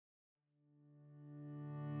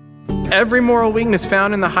Every moral weakness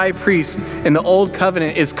found in the high priest in the old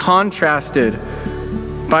covenant is contrasted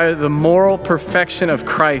by the moral perfection of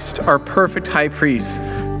Christ, our perfect high priest.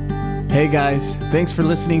 Hey guys, thanks for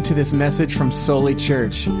listening to this message from Soli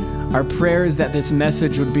Church. Our prayer is that this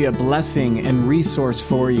message would be a blessing and resource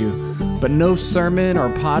for you, but no sermon or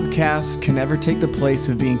podcast can ever take the place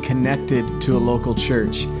of being connected to a local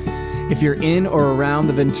church. If you're in or around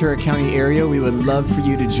the Ventura County area, we would love for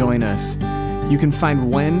you to join us. You can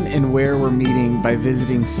find when and where we're meeting by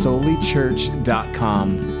visiting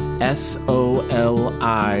solichurch.com,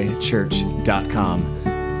 SOLI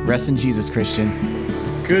church.com. Rest in Jesus, Christian.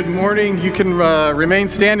 Good morning. You can remain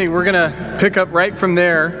standing. We're going to pick up right from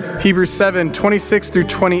there. Hebrews 7, 26 through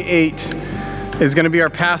 28 is going to be our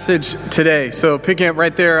passage today. So picking up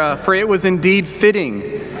right there, for it was indeed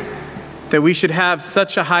fitting that we should have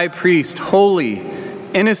such a high priest, holy,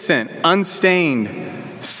 innocent, unstained,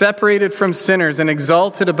 separated from sinners, and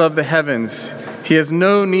exalted above the heavens. He has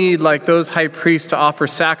no need, like those high priests, to offer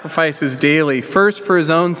sacrifices daily, first for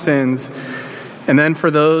his own sins, and then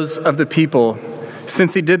for those of the people,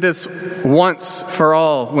 since he did this once for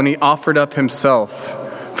all when he offered up himself.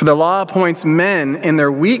 For the law appoints men in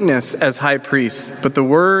their weakness as high priests, but the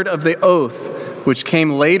word of the oath, which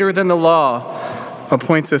came later than the law,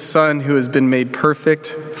 appoints a son who has been made perfect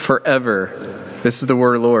forever. This is the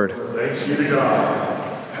word of the Lord. Thanks be to God.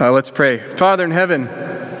 Let's pray. Father in heaven,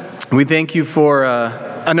 we thank you for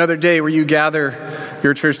another day where you gather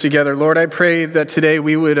your church together. Lord, I pray that today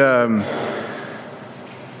we would,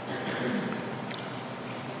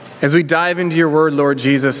 as we dive into your word, Lord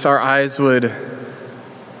Jesus, our eyes would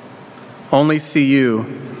only see you.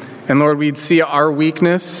 And Lord, we'd see our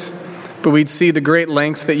weakness, but we'd see the great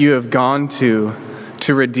lengths that you have gone to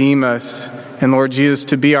redeem us. And Lord Jesus,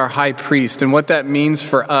 to be our high priest and what that means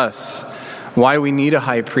for us, why we need a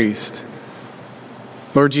high priest.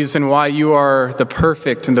 Lord Jesus, and why you are the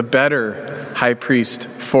perfect and the better high priest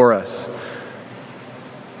for us.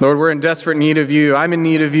 Lord, we're in desperate need of you. I'm in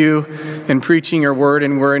need of you in preaching your word,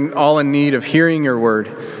 and we're all in need of hearing your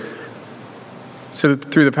word. So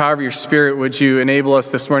that through the power of your Spirit, would you enable us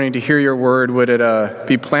this morning to hear your word? Would it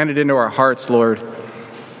be planted into our hearts, Lord?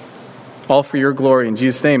 All for your glory. In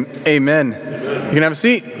Jesus' name, amen. You can have a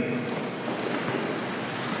seat.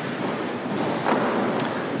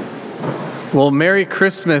 Well, Merry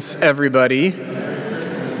Christmas, everybody.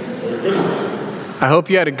 I hope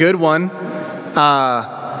you had a good one.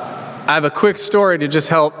 I have a quick story to just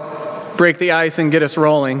help break the ice and get us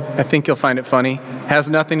rolling. I think you'll find it funny. It has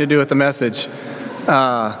nothing to do with the message.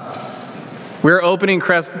 We're opening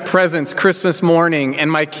presents Christmas morning,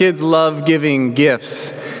 and my kids love giving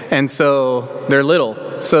gifts. And so they're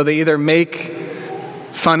little. So they either make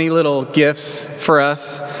funny little gifts for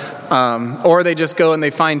us, or they just go and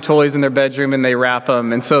they find toys in their bedroom and they wrap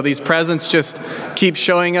them. And so these presents just keep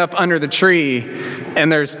showing up under the tree,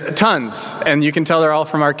 and there's tons. And you can tell they're all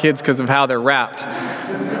from our kids because of how they're wrapped.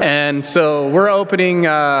 And so we're opening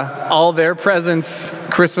all their presents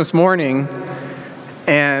Christmas morning,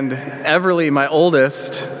 and Everly, my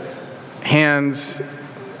oldest, hands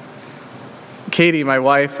Katie, my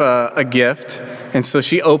wife, a gift. And so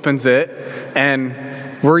she opens it, and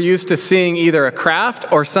we're used to seeing either a craft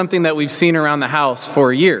or something that we've seen around the house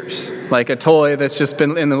for years, like a toy that's just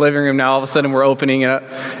been in the living room. Now all of a sudden we're opening it up,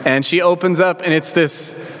 and she opens up, and it's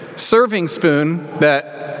this serving spoon that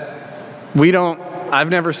I've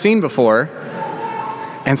never seen before.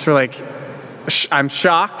 And so we're like, I'm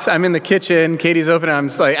shocked. I'm in the kitchen. Katie's opening. I'm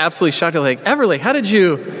like absolutely shocked. I'm like, Everly,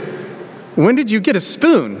 when did you get a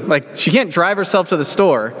spoon? Like, she can't drive herself to the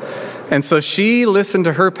store. And so she listened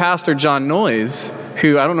to her pastor, John Noyes,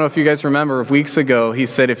 who, I don't know if you guys remember, weeks ago, he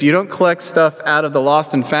said, if you don't collect stuff out of the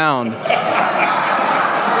lost and found,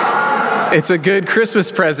 it's a good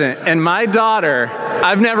Christmas present. And my daughter,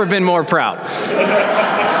 I've never been more proud.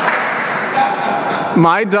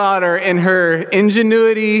 My daughter, in her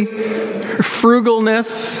ingenuity, her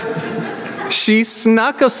frugalness, she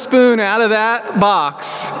snuck a spoon out of that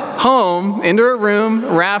box home into her room,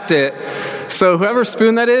 wrapped it. So whoever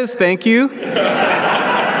spoon that is, thank you.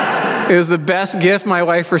 It was the best gift my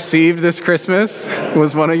wife received this Christmas,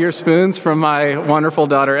 was one of your spoons from my wonderful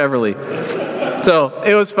daughter, Everly. So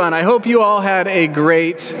it was fun. I hope you all had a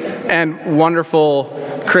great and wonderful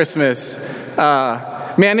Christmas.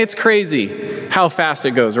 Man, it's crazy how fast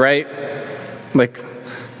it goes, right? Like,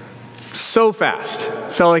 so fast.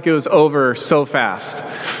 Felt like it was over so fast.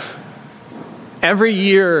 Every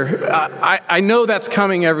year, I know that's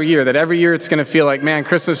coming every year, that every year it's going to feel like, man,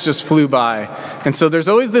 Christmas just flew by. And so there's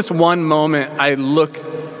always this one moment I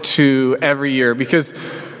look to every year, because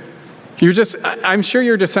I'm sure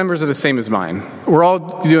your Decembers are the same as mine. We're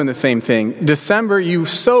all doing the same thing. December, you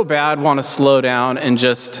so bad want to slow down and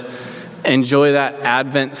just enjoy that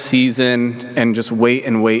Advent season and just wait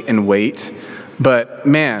and wait and wait. But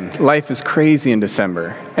man, life is crazy in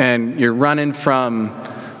December. And you're running from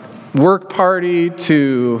work party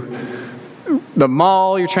to the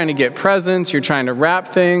mall, you're trying to get presents, you're trying to wrap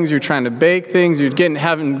things, you're trying to bake things, you're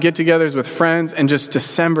having get-togethers with friends, and just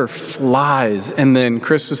December flies. And then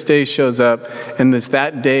Christmas Day shows up, and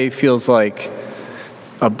that day feels like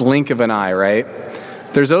a blink of an eye, right?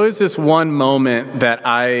 There's always this one moment that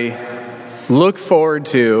I look forward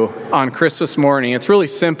to on Christmas morning. It's really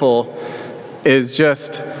simple, is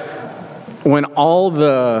just when all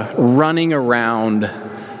the running around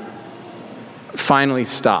finally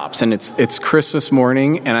stops, and it's Christmas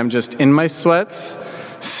morning, and I'm just in my sweats,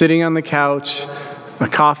 sitting on the couch, a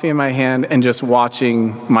coffee in my hand, and just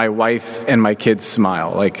watching my wife and my kids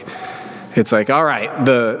smile. Like, it's like, all right,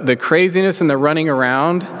 the craziness and the running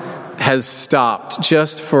around has stopped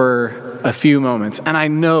just for a few moments, and I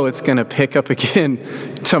know it's going to pick up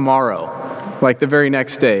again tomorrow, like the very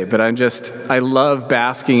next day. But I love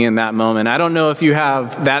basking in that moment. I don't know if you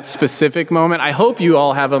have that specific moment. I hope you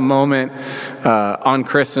all have a moment on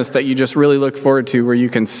Christmas that you just really look forward to, where you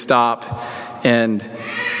can stop and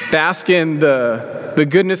bask in the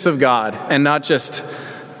goodness of God and not just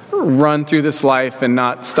run through this life and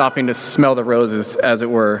not stopping to smell the roses, as it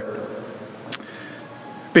were.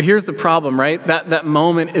 But here's the problem, right? That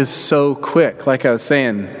moment is so quick, like I was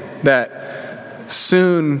saying, that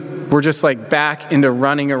soon we're just like back into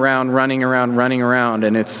running around,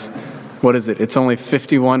 and it's only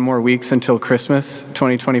 51 more weeks until Christmas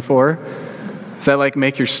 2024. Does that like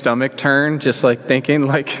make your stomach turn, just like thinking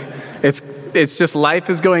like it's just life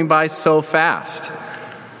is going by so fast?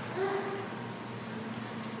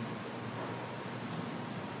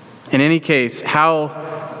 In any case,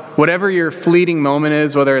 whatever your fleeting moment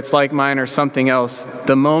is, whether it's like mine or something else,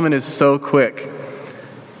 the moment is so quick.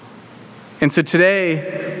 And so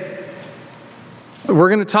today, we're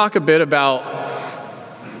going to talk a bit about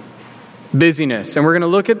busyness. And we're going to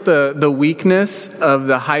look at the weakness of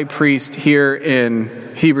the high priest here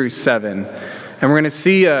in Hebrews 7. And we're going to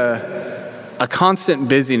see a constant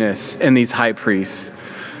busyness in these high priests.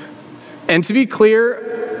 And to be clear,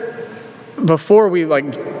 before we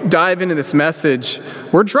dive into this message,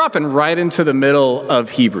 we're dropping right into the middle of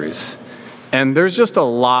Hebrews. And there's just a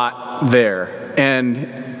lot there.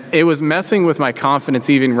 And it was messing with my confidence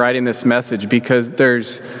even writing this message, because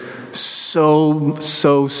there's so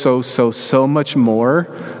much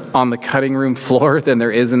more on the cutting room floor than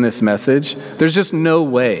there is in this message. There's just no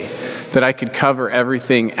way that I could cover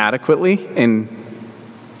everything adequately and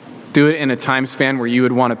do it in a time span where you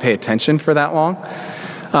would want to pay attention for that long.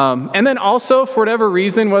 And then also, for whatever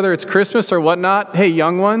reason, whether it's Christmas or whatnot, hey,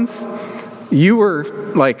 young ones, you were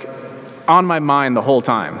like on my mind the whole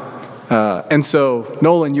time. And so,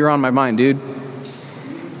 Nolan, you're on my mind, dude.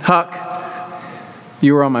 Huck,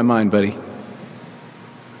 you were on my mind, buddy.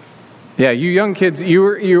 Yeah, you young kids, you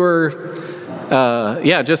were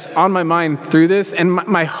just on my mind through this. And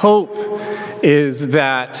my hope is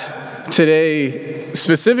that today,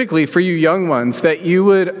 specifically for you young ones, that you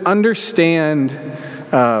would understand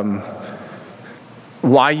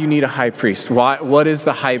why you need a high priest. What is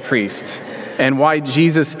the high priest? And why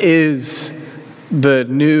Jesus is the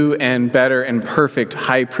new and better and perfect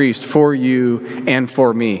high priest for you and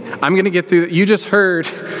for me. I'm going to get through, you just heard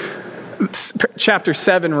chapter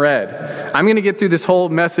 7 read. I'm going to get through this whole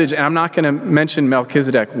message, and I'm not going to mention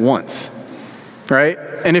Melchizedek once, right?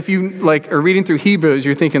 And if you are reading through Hebrews,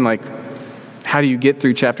 you're thinking how do you get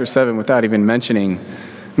through chapter 7 without even mentioning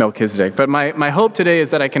Melchizedek? But my hope today is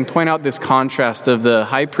that I can point out this contrast of the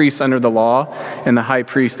high priest under the law and the high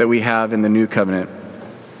priest that we have in the new covenant.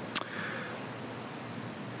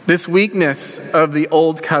 This weakness of the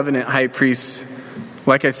old covenant high priest,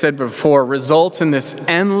 like I said before, results in this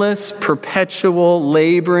endless, perpetual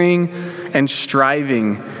laboring and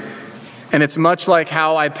striving. And it's much like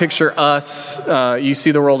how I picture us, you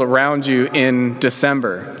see the world around you in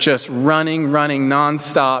December, just running,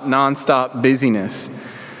 nonstop busyness.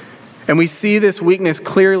 And we see this weakness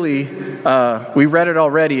clearly. We read it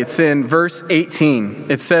already. It's in verse 18.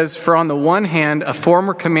 It says, "For on the one hand, a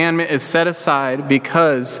former commandment is set aside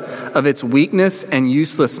because of its weakness and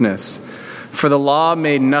uselessness, for the law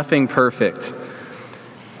made nothing perfect."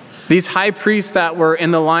 These high priests that were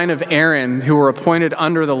in the line of Aaron, who were appointed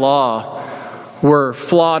under the law, were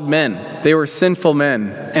flawed men. They were sinful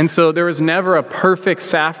men. And so there was never a perfect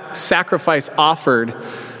sacrifice offered,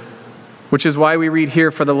 which is why we read here,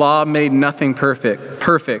 "For the law made nothing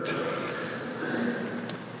perfect."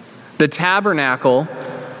 The tabernacle,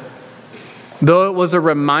 though it was a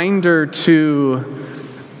reminder to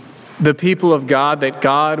the people of God that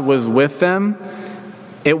God was with them,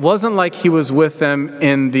 it wasn't like he was with them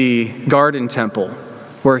in the garden temple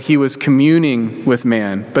where he was communing with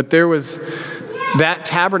man. But that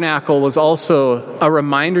tabernacle was also a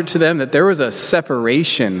reminder to them that there was a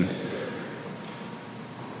separation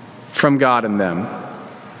from God and them.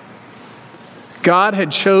 God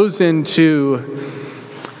had chosen to,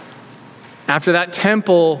 after that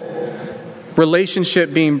temple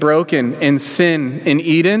relationship being broken in sin in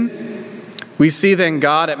Eden, we see then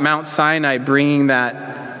God at Mount Sinai bringing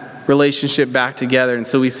that relationship back together. And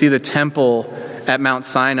so we see the temple at Mount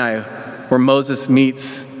Sinai where Moses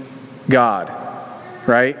meets God,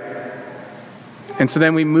 right? And so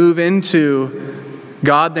then we move into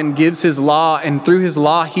God then gives his law, and through his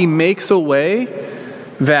law he makes a way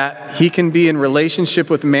that he can be in relationship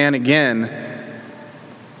with man again.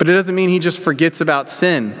 But it doesn't mean he just forgets about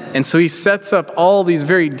sin. And so he sets up all these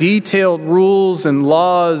very detailed rules and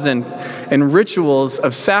laws and rituals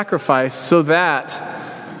of sacrifice so that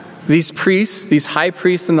these priests, these high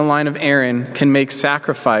priests in the line of Aaron, can make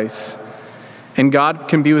sacrifice. And God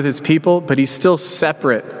can be with his people, but he's still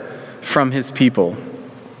separate from his people.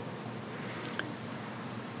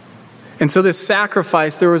 And so this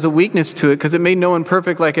sacrifice, there was a weakness to it because it made no one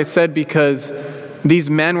perfect, like I said, because these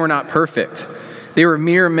men were not perfect. They were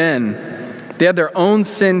mere men. They had their own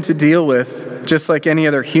sin to deal with, just like any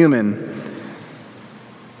other human.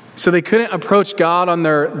 So they couldn't approach God on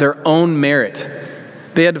their own merit.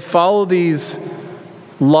 They had to follow these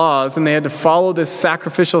laws, and they had to follow this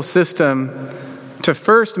sacrificial system to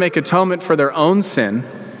first make atonement for their own sin,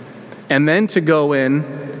 and then to go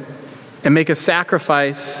in and make a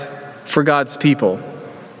sacrifice for God's people.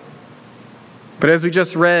 But as we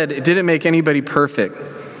just read, it didn't make anybody perfect.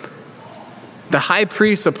 The high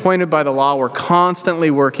priests appointed by the law were constantly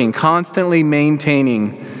working, constantly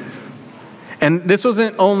maintaining. And this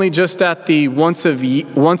wasn't only just at the once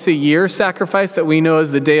a year sacrifice that we know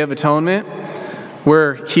as the Day of Atonement,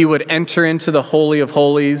 where he would enter into the Holy of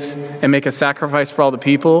Holies and make a sacrifice for all the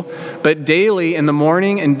people, but daily in the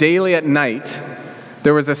morning and daily at night,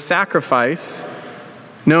 there was a sacrifice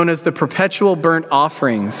known as the perpetual burnt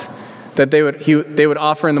offerings that they would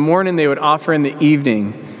offer in the morning, they would offer in the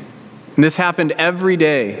evening. And this happened every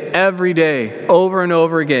day, over and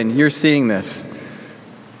over again. You're seeing this.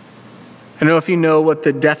 I don't know if you know what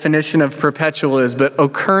the definition of perpetual is, but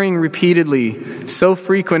occurring repeatedly, so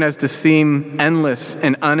frequent as to seem endless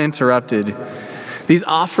and uninterrupted. These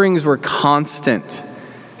offerings were constant,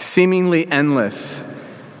 seemingly endless.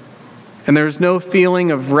 And there was no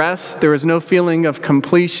feeling of rest. There was no feeling of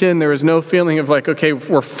completion. There was no feeling of like, okay,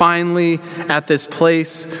 we're finally at this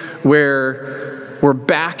place where we're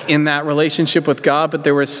back in that relationship with God, but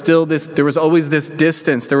there was always this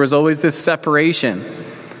distance. There was always this separation.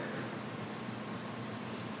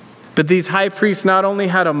 But these high priests not only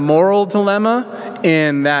had a moral dilemma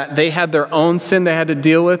in that they had their own sin they had to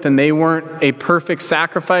deal with, and they weren't a perfect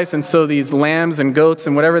sacrifice, and so these lambs and goats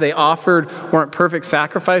and whatever they offered weren't perfect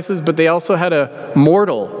sacrifices, but they also had a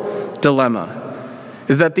mortal dilemma,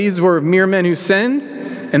 is that these were mere men who sinned,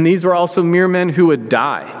 and these were also mere men who would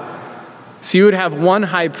die. So you would have one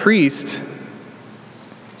high priest,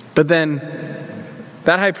 but then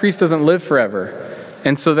that high priest doesn't live forever.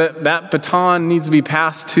 And so that baton needs to be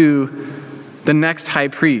passed to the next high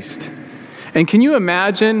priest. And can you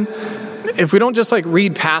imagine if we don't just like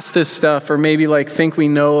read past this stuff or maybe like think we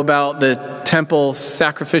know about the temple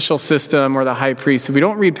sacrificial system or the high priest, if we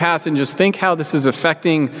don't read past it and just think how this is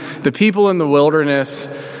affecting the people in the wilderness,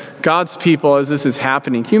 God's people as this is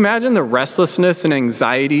happening, can you imagine the restlessness and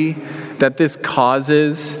anxiety that this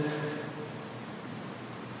causes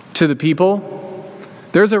to the people?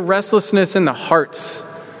 There's a restlessness in the hearts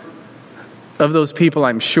of those people,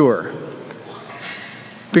 I'm sure.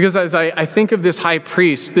 Because as I think of this high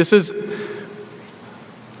priest,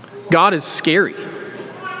 God is scary,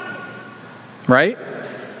 right?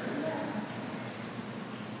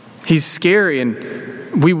 He's scary,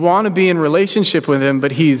 and we want to be in relationship with him,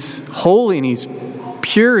 but he's holy, and he's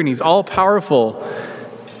pure, and he's all-powerful.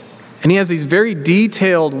 And he has these very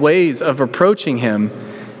detailed ways of approaching him,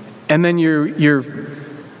 and then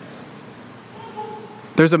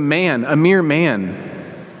there's a mere man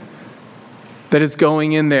that is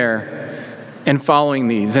going in there and following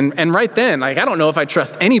these. And right then, like, I don't know if I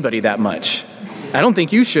trust anybody that much. I don't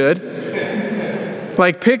think you should.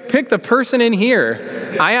 Like, pick the person in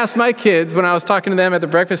here. I asked my kids when I was talking to them at the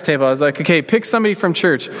breakfast table, I was like, okay, pick somebody from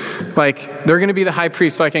church. Like, they're going to be the high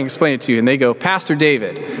priest so I can explain it to you. And they go, Pastor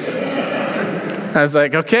David. I was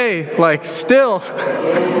like, okay, like still.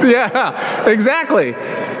 Yeah, exactly.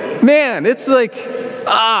 Man, it's like,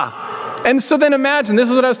 And so then imagine, this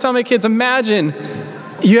is what I was telling my kids, imagine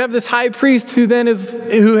you have this high priest who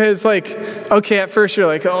has like, okay, at first you're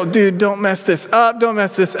like, oh dude, don't mess this up.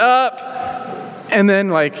 And then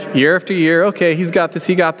like year after year, okay, he got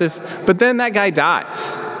this. But then that guy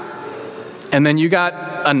dies. And then you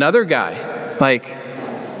got another guy. Like,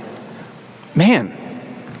 man,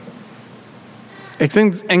 it's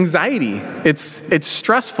anxiety. It's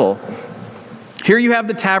stressful. Here you have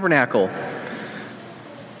the tabernacle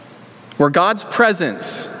where God's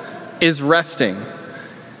presence is resting.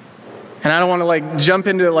 And I don't want to like jump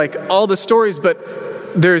into like all the stories, but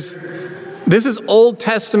this is Old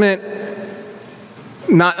Testament.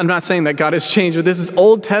 I'm not saying that God has changed, but this is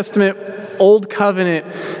Old Testament, Old Covenant.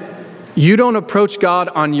 You don't approach God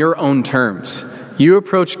on your own terms. You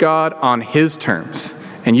approach God on His terms.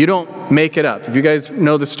 And you don't make it up. If you guys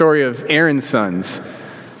know the story of Aaron's sons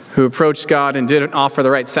who approached God and didn't offer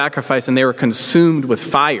the right sacrifice and they were consumed with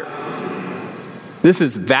fire. This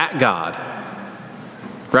is that God,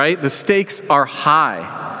 right? The stakes are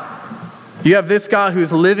high. You have this God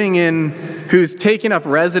who's taken up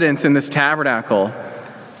residence in this tabernacle.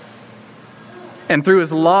 And through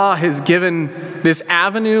His law has given this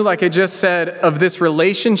avenue, like I just said, of this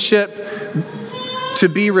relationship to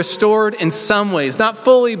be restored in some ways. Not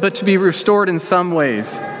fully, but to be restored in some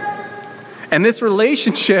ways. And this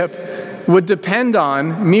relationship would depend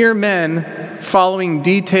on mere men following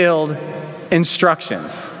detailed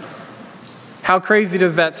instructions. How crazy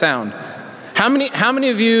does that sound? How many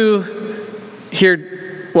of you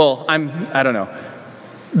here, well, I don't know.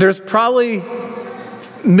 There's probably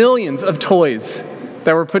millions of toys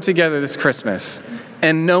that were put together this Christmas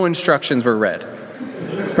and no instructions were read,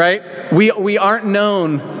 right? We aren't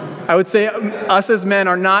known, I would say us as men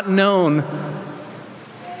are not known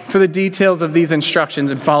for the details of these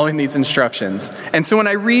instructions and following these instructions. And so when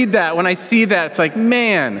I read that, when I see that, it's like,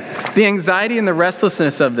 man, the anxiety and the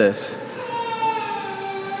restlessness of this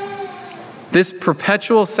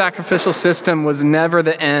perpetual sacrificial system was never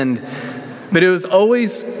the end, but it was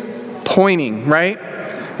always pointing, right?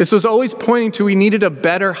 This was always pointing to we needed a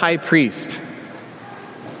better high priest.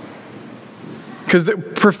 Because the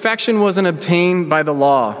perfection wasn't obtained by the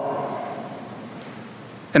law.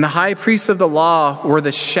 And the high priests of the law were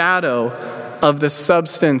the shadow of the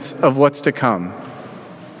substance of what's to come.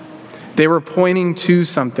 They were pointing to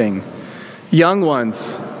something. Young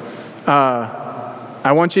ones,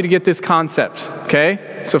 I want you to get this concept,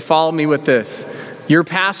 okay? So follow me with this. Your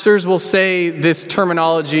pastors will say this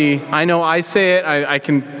terminology. I know I say it. I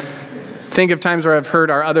can think of times where I've heard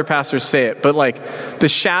our other pastors say it. But like the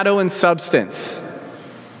shadow and substance.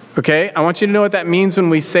 Okay? I want you to know what that means when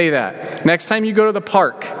we say that. Next time you go to the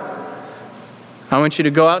park, I want you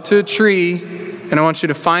to go out to a tree and I want you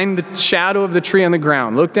to find the shadow of the tree on the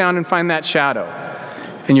ground. Look down and find that shadow.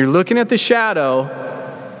 And you're looking at the shadow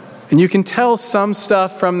and you can tell some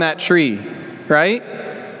stuff from that tree, right?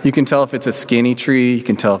 You can tell if it's a skinny tree. You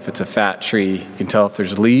can tell if it's a fat tree. You can tell if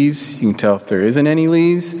there's leaves. You can tell if there isn't any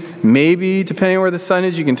leaves. Maybe, depending on where the sun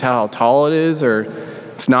is, you can tell how tall it is or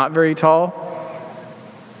it's not very tall.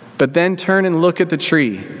 But then turn and look at the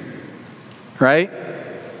tree, right?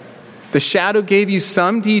 The shadow gave you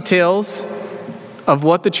some details of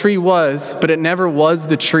what the tree was, but it never was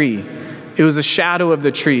the tree. It was a shadow of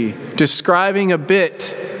the tree, describing a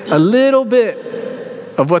little bit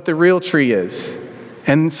of what the real tree is.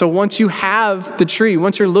 And so once you have the tree,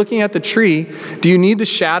 once you're looking at the tree, do you need the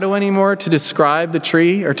shadow anymore to describe the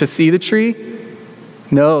tree or to see the tree?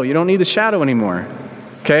 No, you don't need the shadow anymore,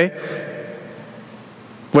 okay?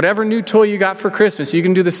 Whatever new toy you got for Christmas, you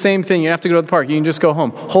can do the same thing. You don't have to go to the park. You can just go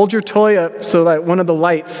home. Hold your toy up so that one of the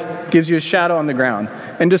lights gives you a shadow on the ground.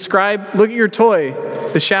 And look at your toy,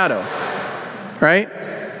 the shadow, right?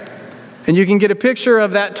 And you can get a picture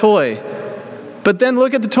of that toy. But then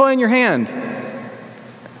look at the toy in your hand.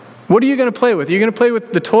 What are you going to play with? Are you going to play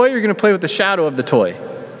with the toy or are you going to play with the shadow of the toy?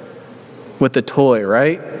 With the toy,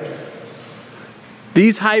 right?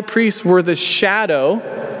 These high priests were the shadow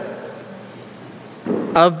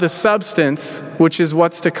of the substance, which is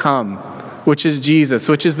what's to come, which is Jesus,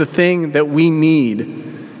 which is the thing that we need.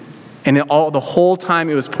 And the whole time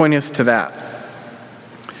it was pointing us to that.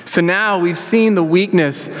 So now we've seen the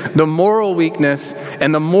weakness, the moral weakness,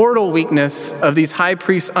 and the mortal weakness of these high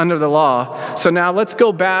priests under the law. So now let's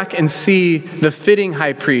go back and see the fitting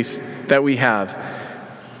high priest that we have.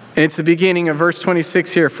 And it's the beginning of verse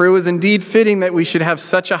 26 here. For it was indeed fitting that we should have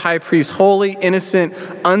such a high priest, holy, innocent,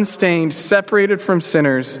 unstained, separated from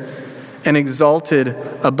sinners, and exalted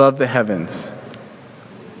above the heavens.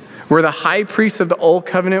 Where the high priests of the old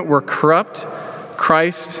covenant were corrupt,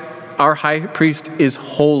 Christ, our high priest, is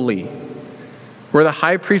holy. Where the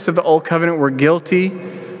high priests of the old covenant were guilty,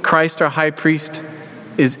 Christ, our high priest,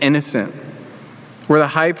 is innocent. Where the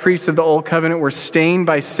high priests of the old covenant were stained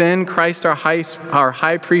by sin, Christ, our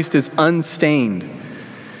high priest, is unstained.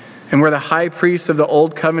 And where the high priests of the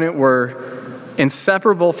old covenant were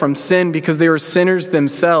inseparable from sin because they were sinners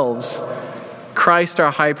themselves, Christ,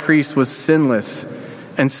 our high priest, was sinless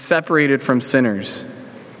and separated from sinners.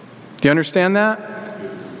 Do you understand that?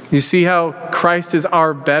 You see how Christ is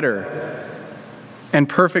our better and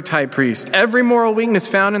perfect high priest. Every moral weakness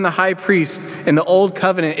found in the high priest in the old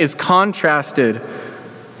covenant is contrasted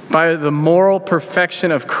by the moral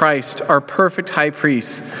perfection of Christ, our perfect high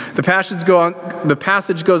priest. The passage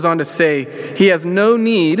goes on to say, he has no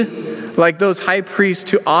need, like those high priests,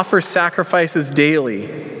 to offer sacrifices daily.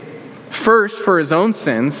 First, for his own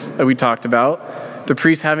sins that we talked about, the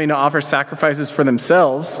priests having to offer sacrifices for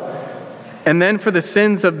themselves, and then for the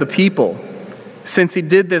sins of the people, since he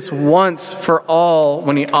did this once for all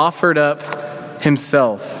when he offered up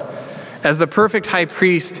himself. As the perfect high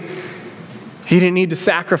priest, he didn't need to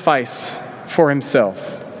sacrifice for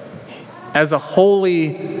himself. As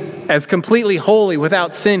completely holy,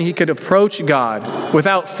 without sin, he could approach God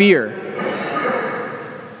without fear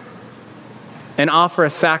and offer a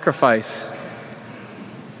sacrifice.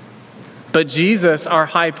 But Jesus, our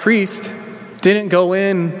high priest, didn't go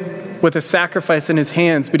in with a sacrifice in his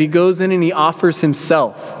hands, but he goes in and he offers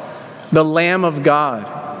himself, the Lamb of God.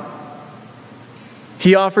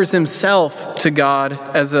 He offers himself to God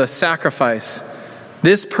as a sacrifice.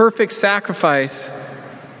 This perfect sacrifice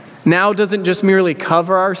now doesn't just merely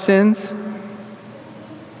cover our sins,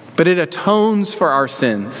 but it atones for our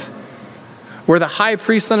sins. Where the high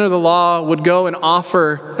priest under the law would go and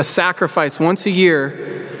offer a sacrifice once a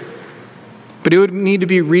year, but it would need to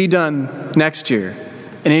be redone next year.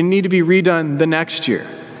 And it would need to be redone the next year.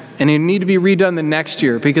 And it would need to be redone the next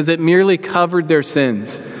year because it merely covered their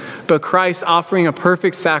sins. But Christ, offering a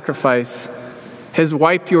perfect sacrifice, has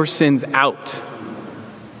wiped your sins out.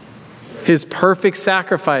 His perfect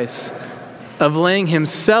sacrifice of laying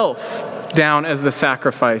himself down as the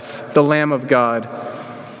sacrifice, the Lamb of God.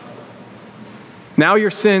 Now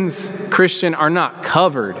your sins, Christian, are not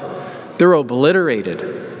covered. They're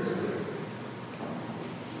obliterated.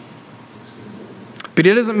 But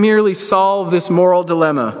it doesn't merely solve this moral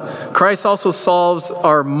dilemma. Christ also solves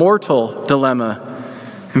our mortal dilemma.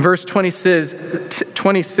 In verse 26,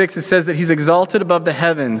 it says that he's exalted above the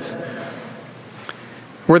heavens,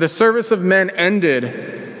 where the service of men ended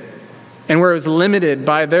and where it was limited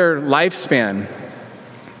by their lifespan.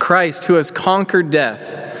 Christ, who has conquered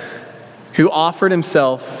death, who offered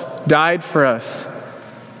himself, died for us,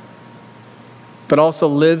 but also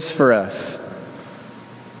lives for us.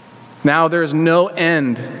 Now there's no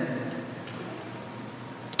end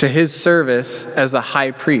to his service as the high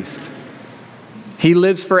priest. He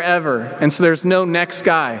lives forever, and so there's no next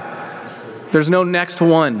guy. There's no next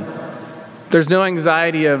one. There's no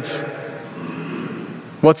anxiety of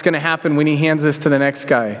what's going to happen when he hands this to the next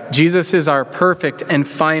guy. Jesus is our perfect and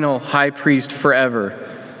final high priest forever.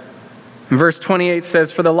 And verse 28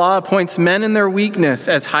 says, "For the law appoints men in their weakness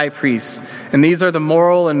as high priests." And these are the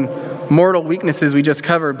moral and mortal weaknesses we just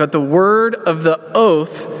covered. "But the word of the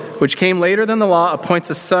oath, which came later than the law, appoints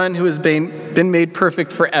a son who has been made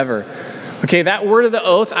perfect forever." Okay, that word of the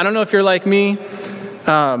oath, I don't know if you're like me.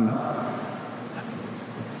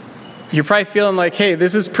 You're probably feeling like, hey,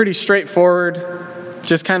 this is pretty straightforward.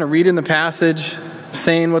 Just kind of reading the passage,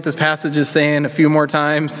 saying what this passage is saying a few more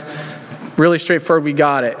times. Really straightforward, we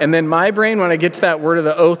got it. And then my brain, when I get to that word of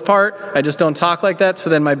the oath part, I just don't talk like that. So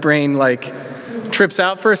then my brain trips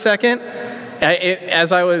out for a second.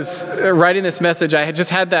 As I was writing this message, I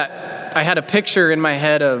had a picture in my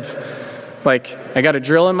head of I got a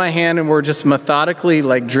drill in my hand and we're just methodically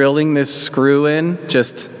drilling this screw in.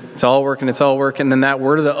 Just, it's all working. And then that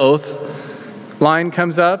word of the oath line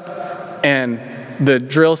comes up and the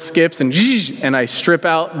drill skips and I strip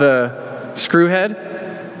out the screw head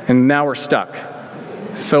and now we're stuck.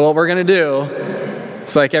 So what we're going to do,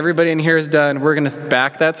 it's like everybody in here is done. We're going to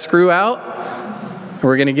back that screw out.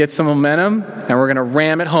 We're going to get some momentum and we're going to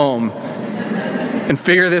ram it home and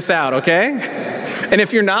figure this out, okay? And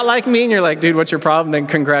if you're not like me and you're like, dude, what's your problem? Then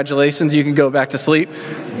congratulations, you can go back to sleep.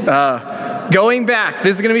 Going back,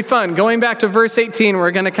 this is going to be fun. Going back to verse 18,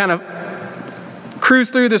 we're going to kind of cruise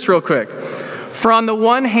through this real quick. "For on the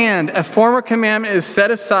one hand, a former commandment is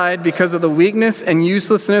set aside because of the weakness and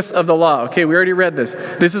uselessness of the law." Okay, we already read this.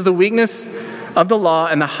 This is the weakness of the law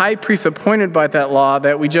and the high priest appointed by that law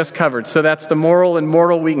that we just covered. So that's the moral and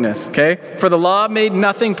mortal weakness, okay? For the law made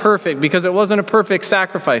nothing perfect because it wasn't a perfect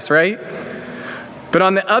sacrifice, right? But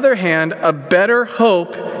on the other hand, a better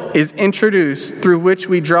hope is introduced through which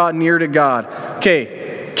we draw near to God.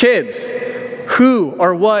 Okay, kids, who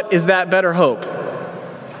or what is that better hope?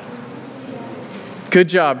 Good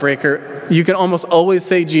job, Breaker. You can almost always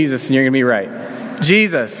say Jesus and you're going to be right.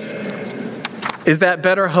 Jesus is that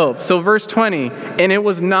better hope. So verse 20, and it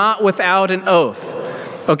was not without an oath.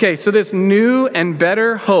 Okay, so this new and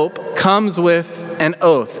better hope comes with an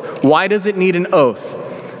oath. Why does it need an oath?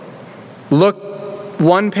 Look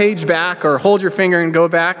one page back or hold your finger and go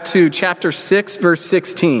back to chapter 6, verse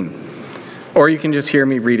 16. Or you can just hear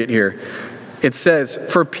me read it here. It says,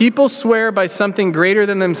 "For people swear by something greater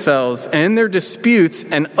than themselves, and in their disputes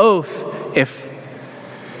an oath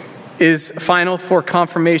is final for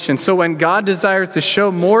confirmation. So when God desires to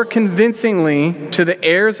show more convincingly to the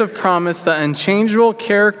heirs of promise the unchangeable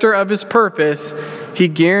character of his purpose, he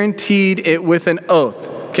guaranteed it with an oath."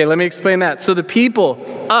 Okay, let me explain that. So the people,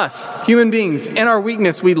 us, human beings, in our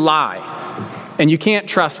weakness, we lie. And you can't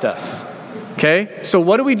trust us. Okay? So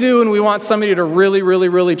what do we do when we want somebody to really, really,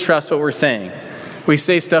 really trust what we're saying? We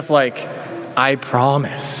say stuff like, "I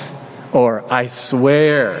promise," or "I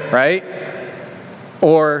swear," right?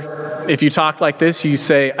 Or if you talk like this, you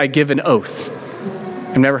say, "I give an oath."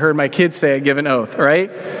 I've never heard my kids say, "I give an oath," right?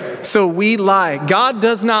 So we lie. God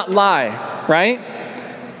does not lie, right?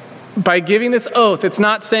 By giving this oath, it's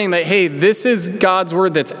not saying that, hey, this is God's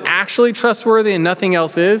word that's actually trustworthy and nothing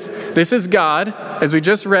else is. This is God, as we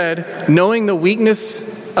just read, knowing the weakness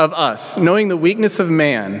of us, knowing the weakness of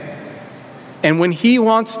man. And when he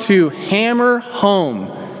wants to hammer home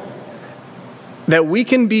that we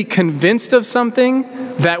can be convinced of something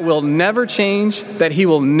that will never change, that he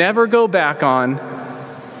will never go back on,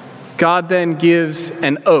 God then gives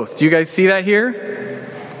an oath. Do you guys see that here?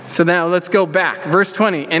 So now let's go back. Verse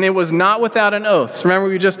 20, and it was not without an oath. So remember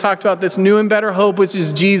we just talked about this new and better hope, which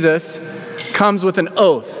is Jesus, comes with an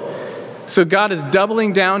oath. So God is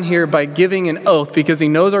doubling down here by giving an oath because he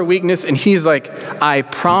knows our weakness and he's like, "I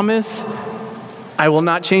promise I will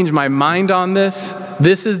not change my mind on this."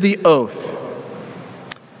 This is the oath.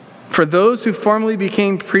 "For those who formerly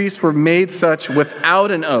became priests were made such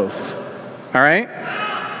without an oath." All right?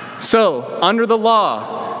 So, under the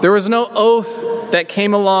law, there was no oath that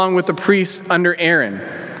came along with the priests under Aaron.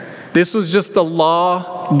 This was just the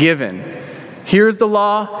law given. Here's the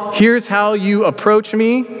law. Here's how you approach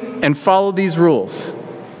me and follow these rules.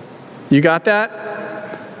 You got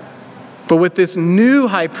that? But with this new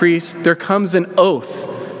high priest, there comes an oath.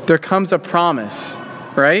 There comes a promise,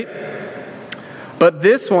 right? But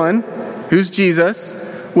this one, who's Jesus,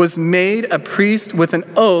 was made a priest with an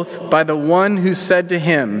oath by the one who said to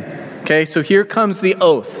him. Okay, so here comes the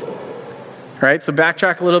oath. Right? So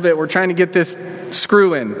backtrack a little bit. We're trying to get this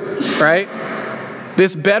screw in, right?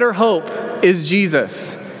 This better hope is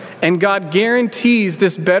Jesus. And God guarantees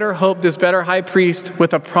this better hope, this better high priest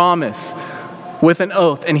with a promise, with an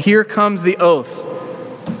oath. And here comes the oath.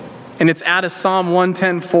 And it's out of Psalm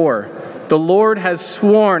 110:4. "The Lord has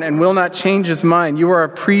sworn and will not change his mind. You are a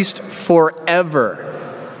priest forever."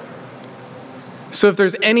 So if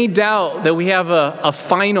there's any doubt that we have a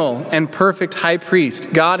final and perfect high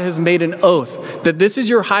priest, God has made an oath that this is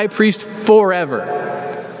your high priest forever.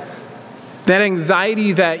 That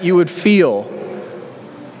anxiety that you would feel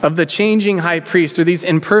of the changing high priest or these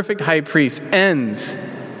imperfect high priests ends.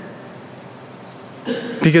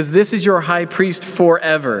 Because this is your high priest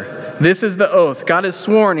forever. This is the oath. God has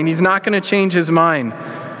sworn and he's not going to change his mind.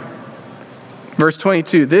 Verse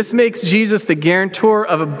 22, "This makes Jesus the guarantor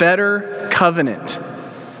of a better covenant.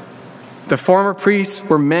 The former priests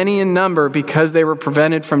were many in number because they were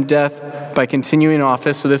prevented from death by continuing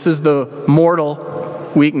office." So this is the mortal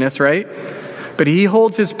weakness, right? "But he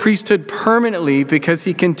holds his priesthood permanently because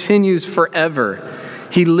he continues forever.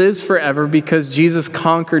 He lives forever because Jesus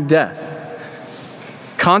conquered death.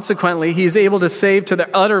 Consequently, he is able to save to the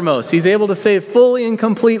uttermost. He's able to save fully and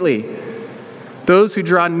completely those who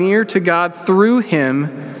draw near to God through him,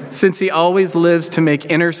 since he always lives to make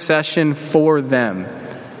intercession for them."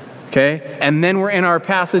 Okay? And then we're in our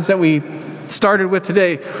passage that we started with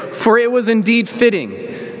today. "For it was indeed fitting."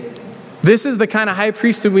 This is the kind of high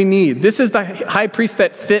priest that we need. This is the high priest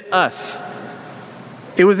that fit us.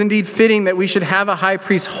 "It was indeed fitting that we should have a high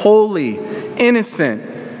priest holy, innocent,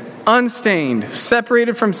 unstained,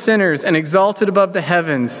 separated from sinners, and exalted above the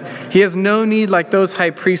heavens. He has no need, like those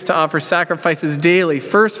high priests, to offer sacrifices daily,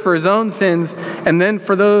 first for his own sins and then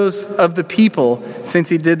for those of the people, since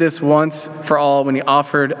he did this once for all when he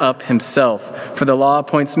offered up himself. For the law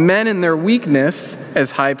appoints men in their weakness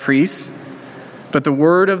as high priests, but the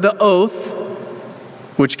word of the oath,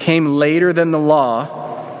 which came later than the law,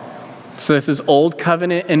 so this is Old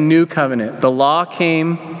Covenant and New Covenant. The law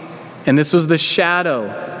came, and this was the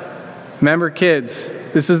shadow. Remember, kids,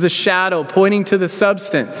 this is the shadow pointing to the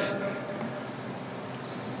substance,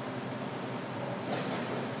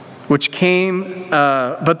 which came,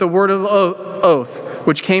 but the word of the oath,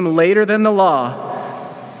 which came later than the law,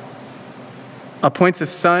 appoints a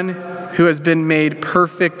son who has been made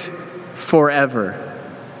perfect forever.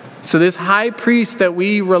 So this high priest that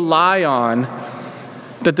we rely on,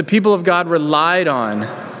 that the people of God relied on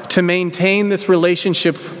to maintain this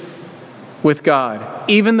relationship with God,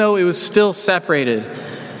 even though it was still separated.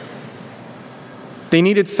 They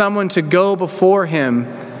needed someone to go before him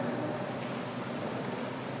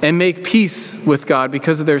and make peace with God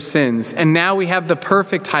because of their sins. And now we have the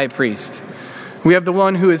perfect high priest. We have the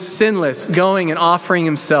one who is sinless, going and offering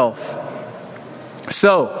himself.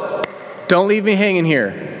 So, don't leave me hanging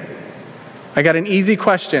here. I got an easy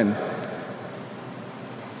question.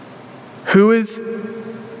 Who is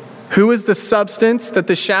the substance that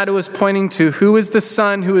the shadow is pointing to? Who is the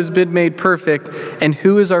Son who has been made perfect? And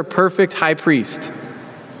who is our perfect high priest?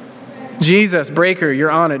 Jesus. Breaker, you're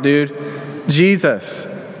on it, dude. Jesus.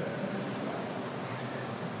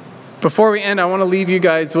 Before we end, I want to leave you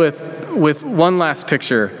guys with one last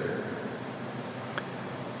picture.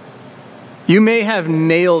 You may have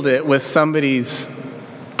nailed it with somebody's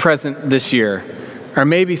present this year, or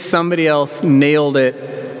maybe somebody else nailed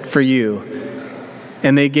it for you.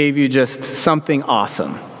 And they gave you just something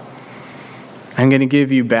awesome. I'm going to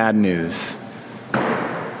give you bad news.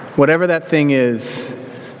 Whatever that thing is,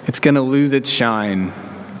 it's going to lose its shine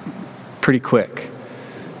pretty quick.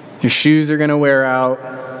 Your shoes are going to wear out.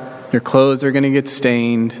 Your clothes are going to get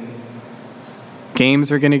stained.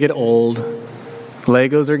 Games are going to get old.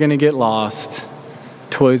 Legos are going to get lost.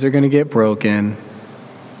 Toys are going to get broken.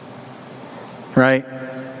 Right?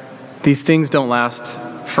 These things don't last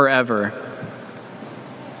forever.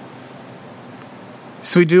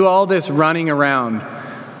 So we do all this running around.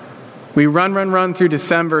 We run through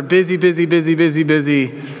December, busy,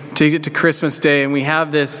 to get to Christmas Day, and we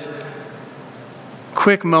have this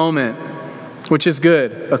quick moment, which is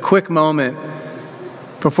good, a quick moment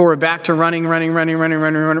before we're back to running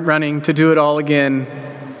to do it all again,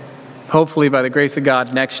 hopefully by the grace of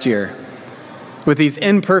God next year, with these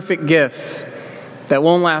imperfect gifts that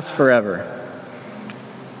won't last forever.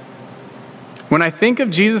 When I think of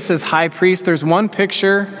Jesus as high priest, there's one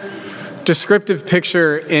descriptive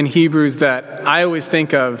picture in Hebrews that I always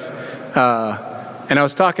think of, and I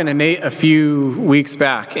was talking to Nate a few weeks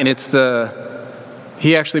back, and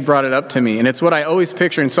he actually brought it up to me, and it's what I always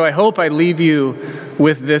picture, and so I hope I leave you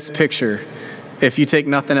with this picture, if you take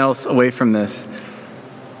nothing else away from this.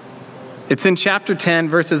 It's in chapter 10,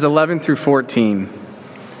 verses 11 through 14,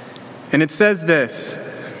 and it says this.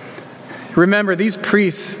 Remember, these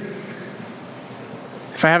priests,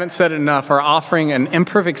 if I haven't said it enough, are offering an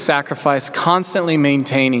imperfect sacrifice, constantly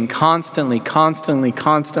maintaining, constantly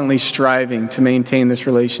striving to maintain this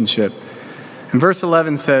relationship. And verse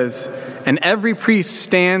 11 says, "And every priest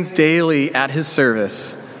stands daily at his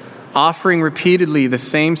service, offering repeatedly the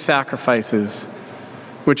same sacrifices,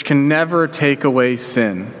 which can never take away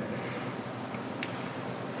sin."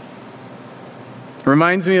 It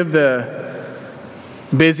reminds me of the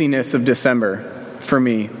busyness of December for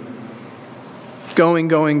me.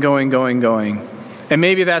 Going. And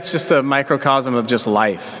maybe that's just a microcosm of just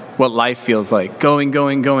life, what life feels like. Going.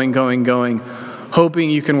 Hoping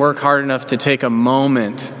you can work hard enough to take a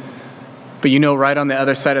moment. But right on the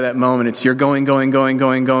other side of that moment, you're going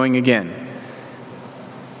again.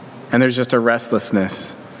 And there's just a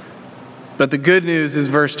restlessness. But the good news is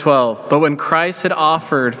verse 12. "But when Christ had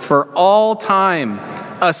offered for all time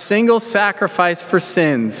a single sacrifice for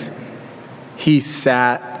sins, he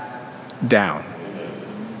sat down."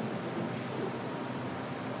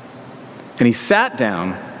 And he sat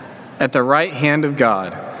down at the right hand of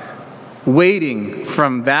God, waiting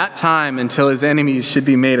from that time until his enemies should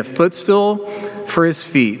be made a footstool for his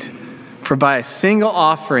feet. For by a single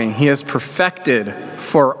offering he has perfected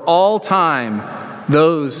for all time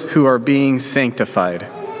those who are being sanctified.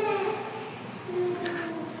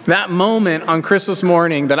 That moment on Christmas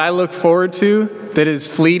morning that I look forward to, that is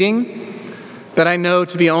fleeting, that I know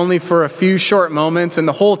to be only for a few short moments, and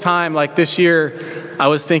the whole time, like this year, I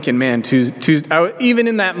was thinking, man, Tuesday, even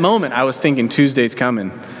in that moment, I was thinking Tuesday's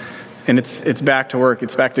coming. And it's back to work.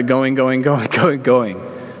 It's back to going,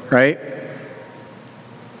 right?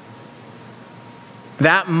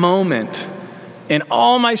 That moment in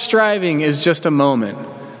all my striving is just a moment.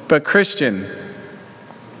 But Christian,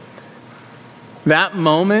 that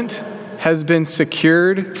moment has been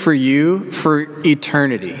secured for you for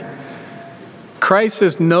eternity. Christ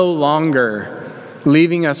is no longer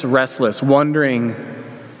leaving us restless, wondering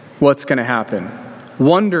what's going to happen,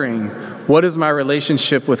 wondering what is my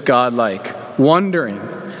relationship with God like, wondering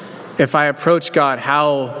if I approach God,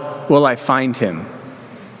 how will I find him,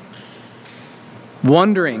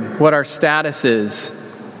 wondering what our status is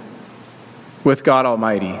with God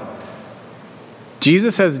Almighty.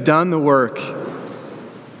 Jesus has done the work,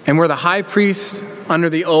 and we're the high priest under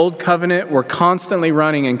the old covenant. We're constantly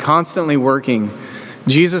running and constantly working.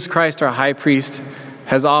 Jesus Christ, our high priest,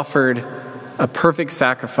 has offered a perfect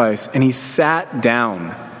sacrifice, and he sat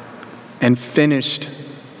down and finished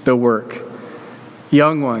the work.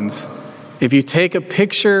 Young ones, if you take a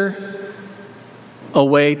picture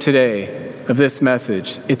away today of this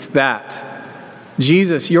message, it's that.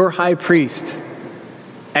 Jesus, your high priest,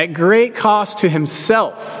 at great cost to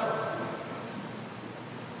himself,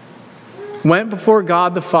 went before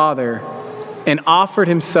God the Father and offered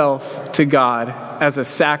himself to God as a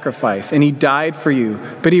sacrifice. And he died for you,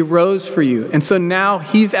 but he rose for you. And so now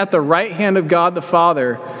he's at the right hand of God the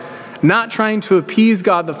Father, not trying to appease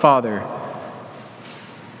God the Father.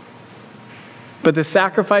 But the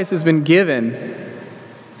sacrifice has been given.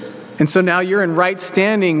 And so now you're in right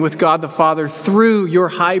standing with God the Father through your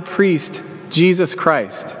high priest, Jesus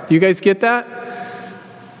Christ. You guys get that?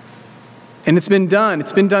 And it's been done.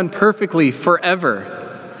 It's been done perfectly forever.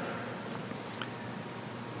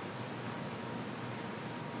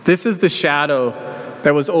 This is the shadow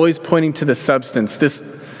that was always pointing to the substance.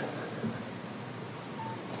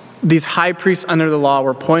 These high priests under the law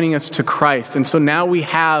were pointing us to Christ. And so now we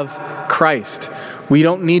have Christ. We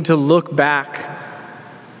don't need to look back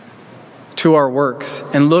to our works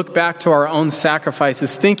and look back to our own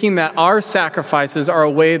sacrifices, thinking that our sacrifices are a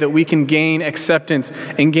way that we can gain acceptance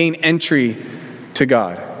and gain entry to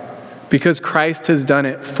God. Because Christ has done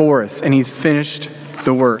it for us and he's finished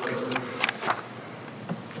the work.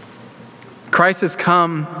 Christ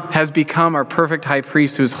has become our perfect high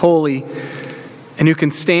priest who is holy and who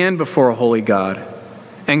can stand before a holy God.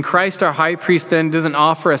 And Christ, our high priest, then doesn't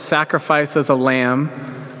offer a sacrifice as a lamb,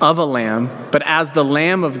 but as the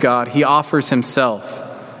Lamb of God, he offers himself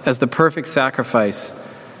as the perfect sacrifice.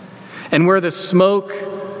 And where the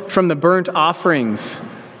smoke from the burnt offerings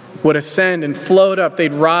would ascend and float up,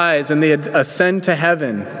 they'd rise and they'd ascend to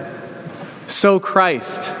heaven. So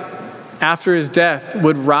Christ, after his death,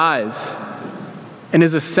 would rise and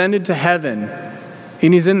is ascended to heaven.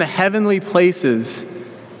 And he's in the heavenly places,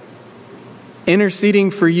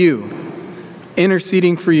 interceding for you,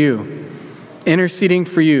 interceding for you, interceding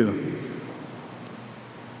for you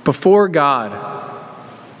before God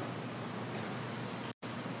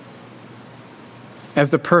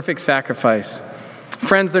as the perfect sacrifice.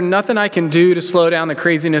 Friends, there's nothing I can do to slow down the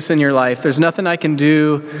craziness in your life. There's nothing I can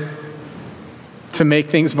do to make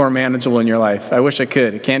things more manageable in your life. I wish I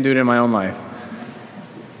could. I can't do it in my own life.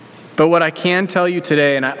 But what I can tell you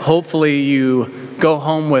today, and hopefully you go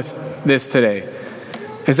home with this today,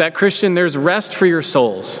 is that, Christian, there's rest for your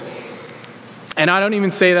souls. And I don't even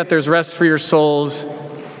say that there's rest for your souls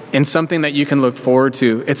in something that you can look forward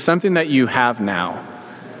to. It's something that you have now.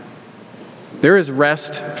 There is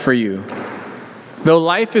rest for you. Though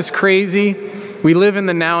life is crazy, we live in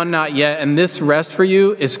the now and not yet, and this rest for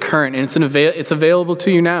you is current, and it's available to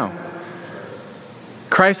you now.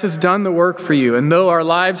 Christ has done the work for you, and though our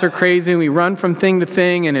lives are crazy and we run from thing to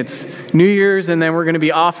thing, and it's New Year's, and then we're going to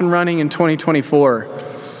be off and running in 2024,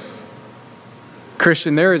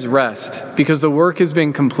 Christian, there is rest because the work has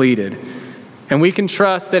been completed. And we can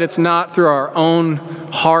trust that it's not through our own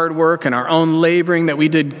hard work and our own laboring that we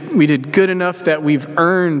did good enough that we've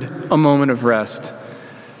earned a moment of rest.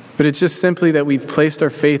 But it's just simply that we've placed our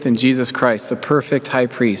faith in Jesus Christ, the perfect high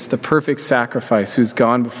priest, the perfect sacrifice who's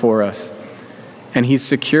gone before us. And he's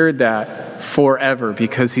secured that forever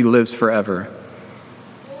because he lives forever.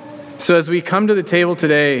 So as we come to the table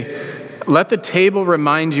today, let the table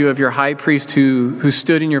remind you of your high priest who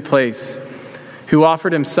stood in your place, who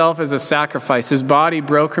offered himself as a sacrifice, his body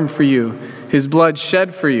broken for you, his blood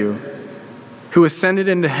shed for you, who ascended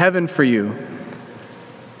into heaven for you,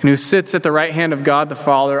 and who sits at the right hand of God the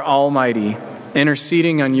Father Almighty,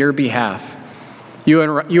 interceding on your behalf. You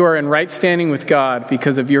are in right standing with God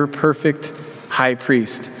because of your perfect high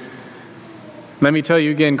priest. Let me tell you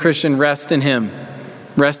again, Christian, rest in him.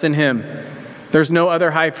 Rest in him. There's no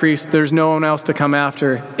other high priest. There's no one else to come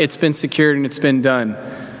after. It's been secured and it's been done.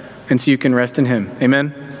 And so you can rest in him.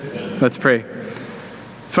 Amen? Let's pray.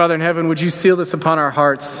 Father in heaven, would you seal this upon our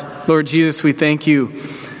hearts? Lord Jesus, we thank you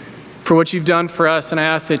for what you've done for us, and I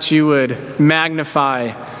ask that you would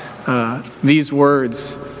magnify these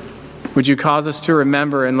words. Would you cause us to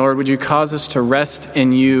remember, and Lord, would you cause us to rest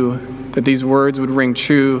in you, that these words would ring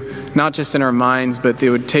true, not just in our minds, but they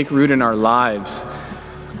would take root in our lives,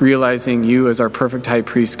 realizing you as our perfect high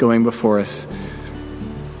priest going before us.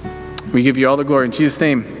 We give you all the glory. In Jesus'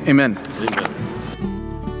 name, amen. Amen.